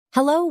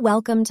Hello,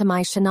 welcome to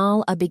my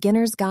channel, A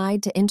Beginner's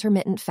Guide to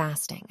Intermittent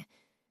Fasting.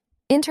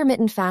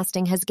 Intermittent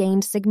fasting has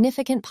gained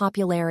significant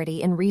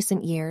popularity in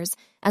recent years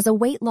as a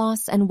weight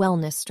loss and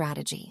wellness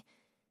strategy.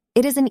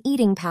 It is an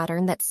eating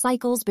pattern that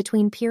cycles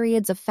between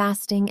periods of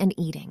fasting and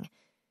eating.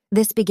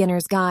 This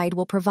beginner's guide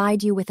will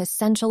provide you with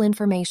essential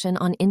information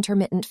on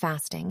intermittent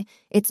fasting,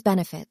 its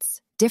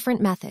benefits, different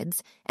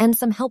methods, and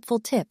some helpful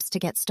tips to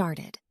get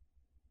started.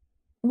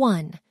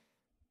 1.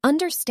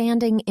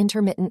 Understanding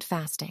intermittent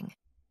fasting.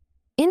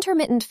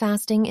 Intermittent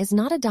fasting is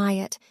not a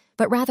diet,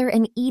 but rather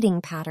an eating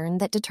pattern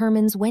that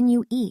determines when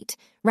you eat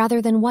rather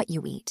than what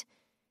you eat.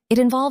 It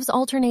involves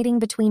alternating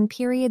between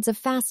periods of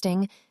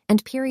fasting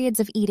and periods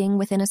of eating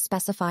within a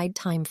specified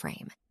time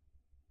frame.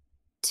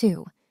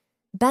 2.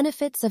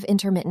 Benefits of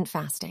intermittent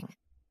fasting.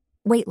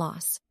 Weight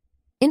loss.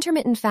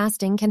 Intermittent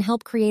fasting can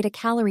help create a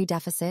calorie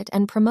deficit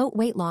and promote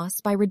weight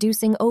loss by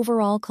reducing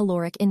overall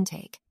caloric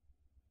intake.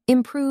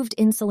 Improved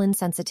insulin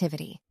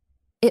sensitivity.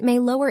 It may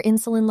lower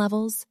insulin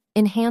levels,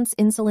 enhance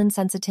insulin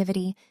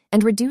sensitivity,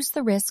 and reduce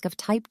the risk of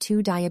type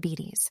 2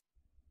 diabetes.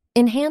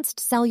 Enhanced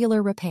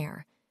cellular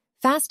repair.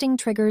 Fasting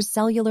triggers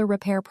cellular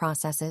repair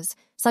processes,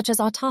 such as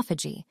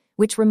autophagy,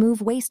 which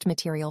remove waste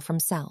material from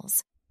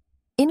cells.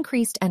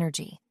 Increased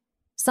energy.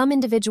 Some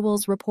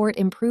individuals report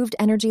improved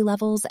energy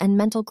levels and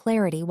mental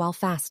clarity while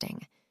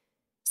fasting.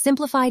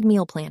 Simplified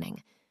meal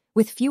planning.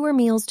 With fewer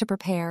meals to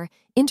prepare,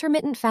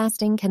 intermittent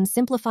fasting can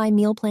simplify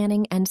meal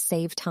planning and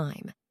save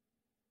time.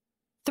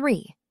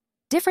 3.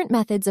 Different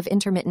methods of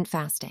intermittent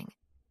fasting.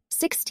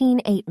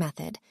 16-8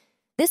 method.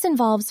 This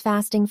involves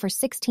fasting for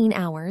 16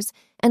 hours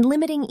and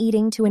limiting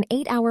eating to an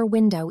 8-hour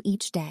window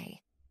each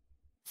day.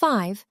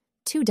 5.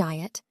 2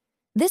 diet.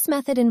 This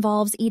method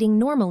involves eating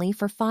normally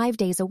for 5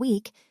 days a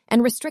week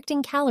and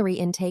restricting calorie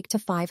intake to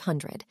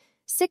 500,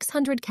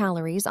 600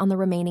 calories on the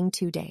remaining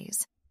 2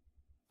 days.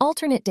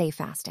 Alternate day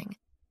fasting.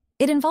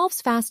 It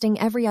involves fasting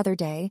every other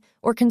day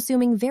or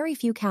consuming very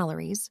few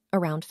calories,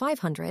 around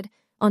 500,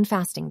 on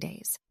fasting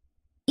days.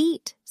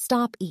 Eat,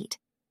 stop, eat.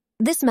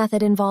 This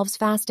method involves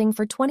fasting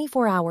for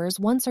 24 hours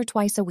once or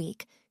twice a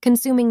week,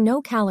 consuming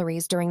no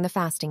calories during the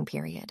fasting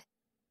period.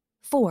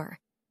 4.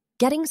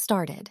 Getting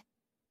started.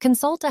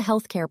 Consult a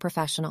healthcare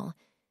professional.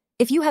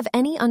 If you have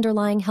any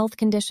underlying health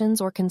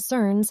conditions or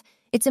concerns,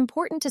 it's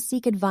important to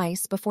seek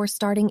advice before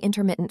starting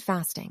intermittent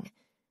fasting.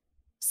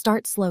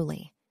 Start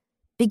slowly.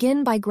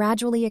 Begin by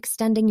gradually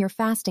extending your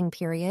fasting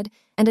period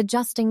and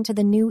adjusting to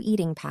the new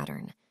eating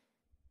pattern.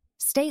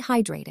 Stay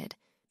hydrated.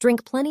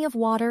 Drink plenty of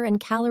water and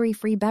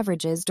calorie-free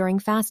beverages during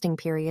fasting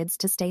periods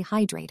to stay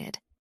hydrated.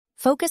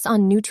 Focus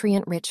on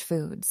nutrient-rich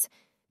foods.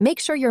 Make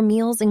sure your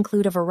meals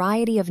include a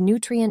variety of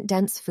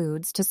nutrient-dense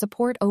foods to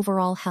support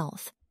overall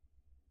health.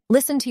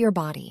 Listen to your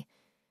body.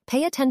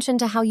 Pay attention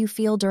to how you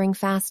feel during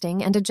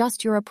fasting and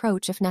adjust your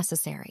approach if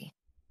necessary.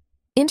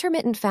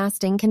 Intermittent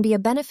fasting can be a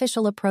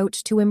beneficial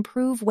approach to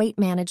improve weight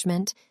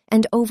management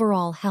and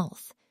overall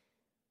health.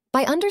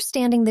 By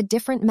understanding the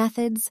different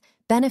methods,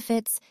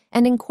 benefits,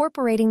 and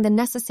incorporating the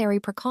necessary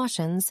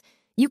precautions,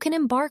 you can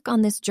embark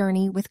on this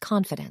journey with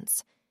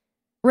confidence.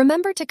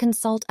 Remember to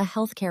consult a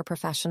healthcare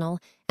professional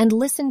and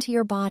listen to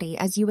your body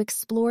as you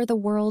explore the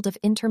world of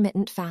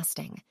intermittent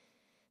fasting.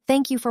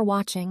 Thank you for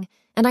watching,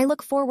 and I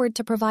look forward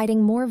to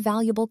providing more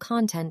valuable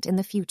content in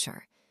the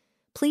future.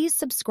 Please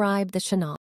subscribe the channel.